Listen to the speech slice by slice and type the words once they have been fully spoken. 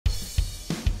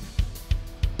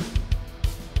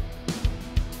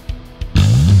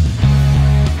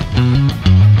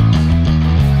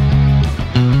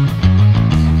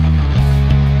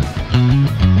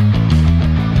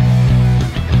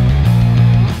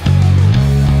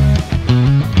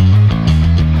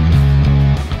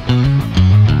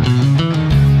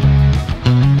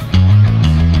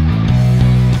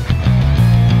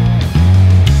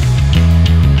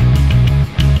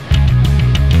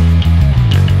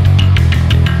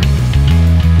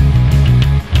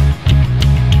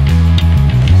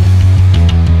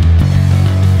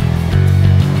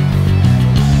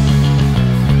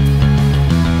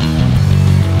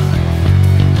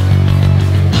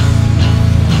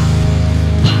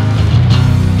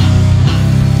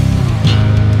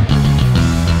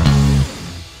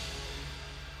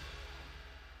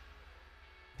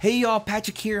Hey y'all,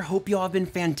 Patrick here. Hope y'all have been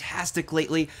fantastic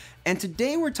lately. And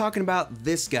today we're talking about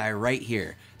this guy right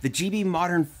here, the GB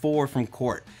Modern 4 from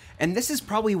Cort. And this is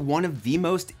probably one of the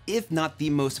most, if not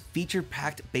the most,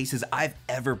 feature-packed basses I've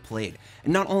ever played.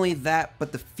 And not only that,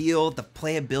 but the feel, the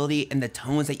playability, and the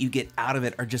tones that you get out of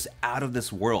it are just out of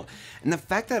this world. And the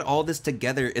fact that all this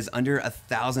together is under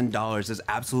 $1,000 is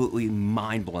absolutely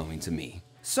mind-blowing to me.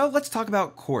 So let's talk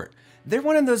about Cort. They're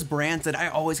one of those brands that I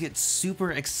always get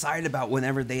super excited about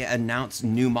whenever they announce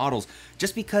new models,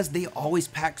 just because they always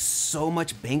pack so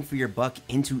much bang for your buck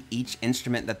into each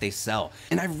instrument that they sell.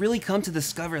 And I've really come to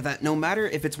discover that no matter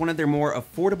if it's one of their more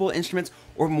affordable instruments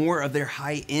or more of their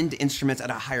high-end instruments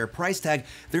at a higher price tag,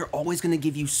 they're always going to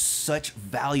give you such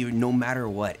value no matter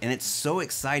what. And it's so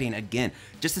exciting, again,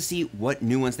 just to see what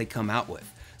new ones they come out with.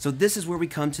 So this is where we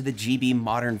come to the GB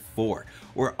Modern 4,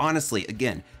 where honestly,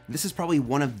 again, this is probably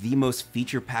one of the most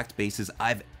feature-packed basses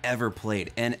I've ever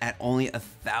played, and at only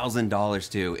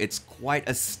 $1,000 too. It's quite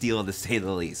a steal to say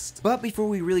the least. But before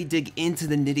we really dig into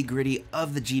the nitty-gritty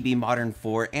of the GB Modern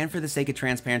 4, and for the sake of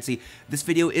transparency, this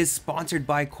video is sponsored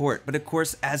by Cort. But of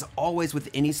course, as always with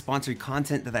any sponsored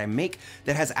content that I make,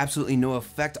 that has absolutely no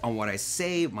effect on what I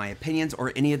say, my opinions,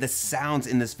 or any of the sounds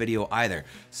in this video either.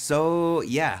 So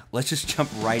yeah, let's just jump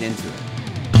right into it.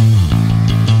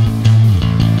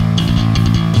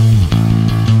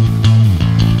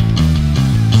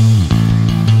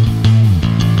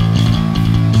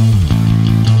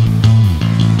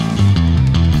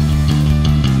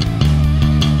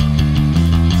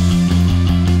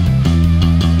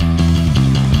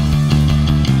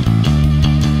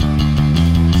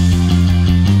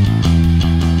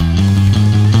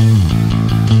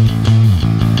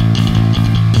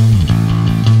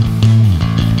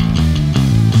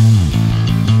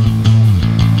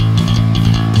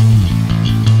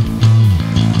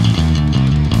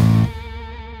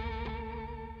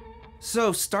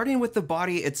 So starting with the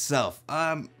body itself,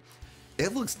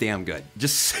 it looks damn good.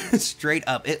 Just straight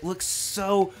up, it looks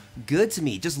so good to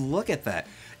me. Just look at that.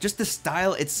 Just the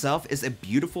style itself is a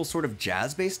beautiful sort of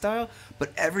jazz-based style,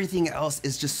 but everything else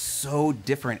is just so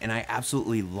different and I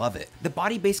absolutely love it. The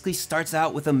body basically starts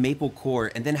out with a maple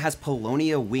core and then has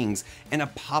paulownia wings and a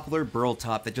poplar burl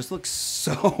top that just looks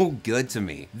so good to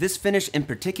me. This finish in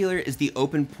particular is the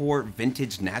open pore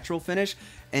vintage natural finish,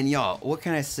 and y'all, what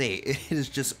can I say? It is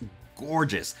just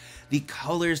gorgeous. The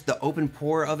colors, the open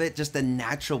pore of it, just the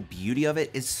natural beauty of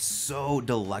it is so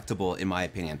delectable in my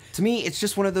opinion. To me, it's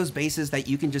just one of those basses that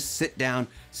you can just sit down,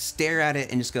 stare at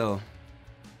it, and just go,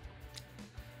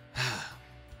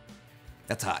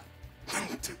 that's hot.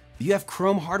 You have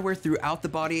chrome hardware throughout the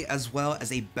body, as well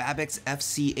as a Babix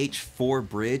FCH4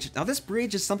 bridge. Now this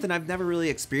bridge is something I've never really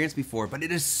experienced before, but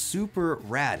it is super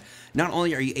rad. Not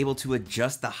only are you able to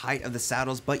adjust the height of the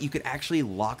saddles, but you could actually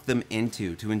lock them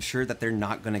into to ensure that they're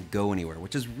not gonna go anywhere,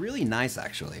 which is really nice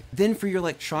actually. Then for your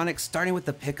electronics, starting with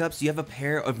the pickups, you have a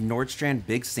pair of Nordstrand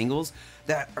big singles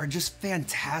that are just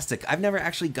fantastic. I've never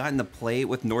actually gotten to play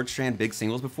with Nordstrand big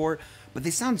singles before, but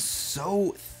they sound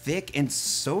so thick and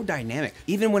so dynamic.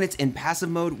 Even when it's in passive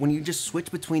mode, when you just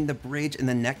switch between the bridge and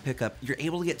the neck pickup, you're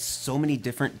able to get so many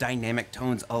different dynamic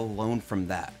tones alone from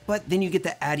that. But then you get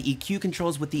the add EQ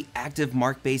controls with the active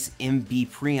Mark Bass MB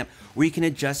preamp, where you can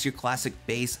adjust your classic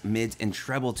bass, mids, and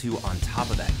treble too on top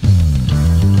of that.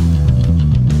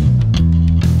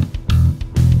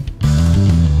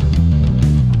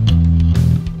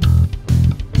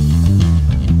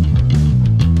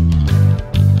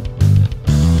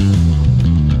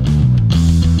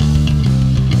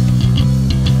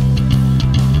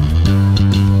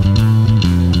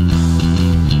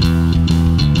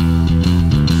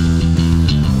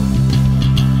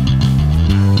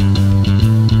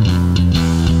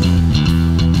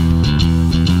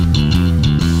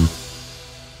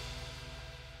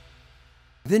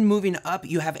 Then moving up,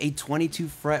 you have a 22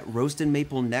 fret roasted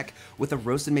maple neck with a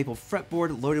roasted maple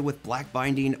fretboard loaded with black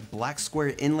binding, black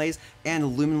square inlays, and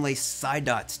aluminum lace side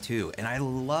dots too. And I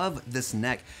love this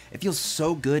neck. It feels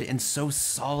so good and so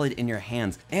solid in your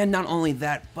hands. And not only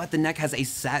that, but the neck has a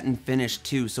satin finish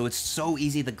too, so it's so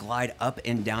easy to glide up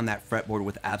and down that fretboard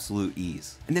with absolute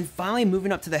ease. And then finally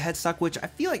moving up to the headstock, which I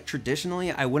feel like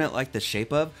traditionally I wouldn't like the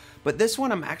shape of, but this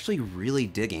one I'm actually really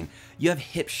digging. You have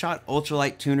Hipshot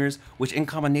ultralight tuners, which in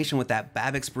combination with that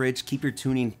Babix bridge keep your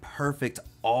tuning perfect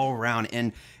all around,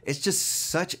 and it's just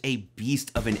such a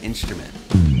beast of an instrument.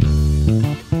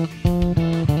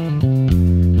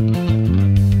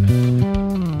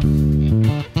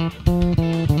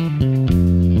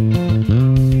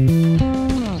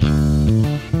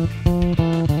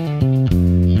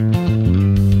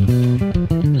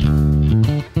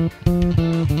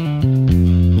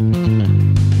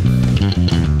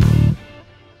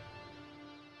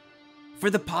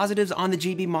 positives on the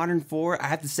GB Modern 4, I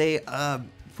have to say,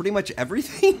 pretty much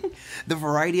everything. The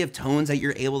variety of tones that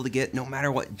you're able to get no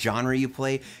matter what genre you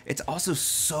play. It's also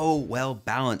so well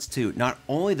balanced too. Not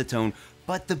only the tone,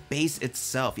 but the bass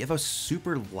itself. You have a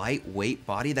super lightweight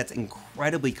body that's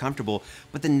incredibly comfortable,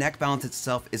 but the neck balance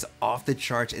itself is off the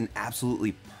charts and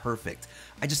absolutely perfect.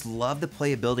 I just love the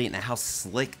playability and how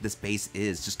slick this bass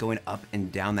is, just going up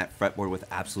and down that fretboard with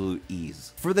absolute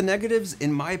ease. For the negatives,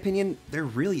 in my opinion, there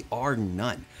really are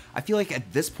none. I feel like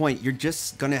at this point, you're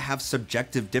just gonna have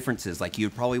subjective differences, like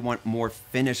you'd probably want more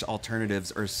finish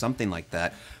alternatives or something like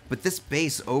that. But this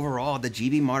bass overall, the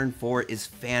GB Modern 4 is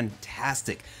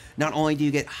fantastic. Not only do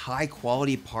you get high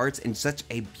quality parts and such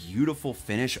a beautiful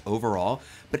finish overall,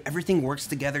 but everything works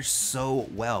together so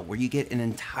well where you get an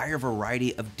entire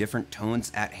variety of different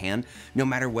tones at hand, no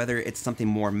matter whether it's something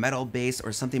more metal based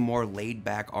or something more laid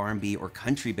back R&B or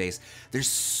country based. There's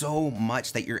so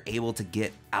much that you're able to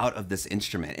get out of this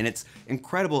instrument, and it's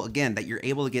incredible again that you're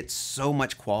able to get so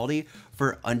much quality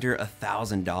for under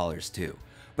 $1,000 too.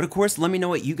 But of course, let me know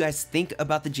what you guys think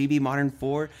about the GB Modern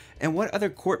 4 and what other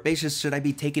Cort basses should I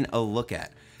be taking a look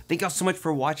at. Thank y'all so much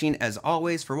for watching, as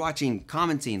always, for watching,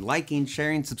 commenting, liking,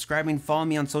 sharing, subscribing, following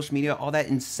me on social media, all that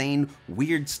insane,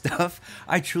 weird stuff.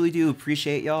 I truly do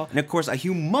appreciate y'all. And of course, a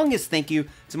humongous thank you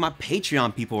to my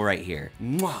Patreon people right here.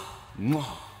 Mwah,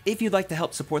 mwah. If you'd like to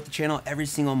help support the channel every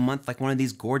single month like one of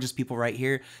these gorgeous people right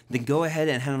here, then go ahead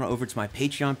and head on over to my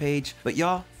Patreon page. But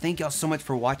y'all, thank y'all so much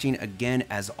for watching again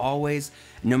as always.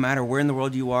 No matter where in the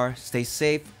world you are, stay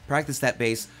safe, practice that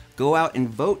bass, go out and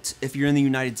vote if you're in the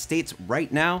United States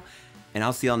right now, and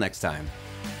I'll see y'all next time.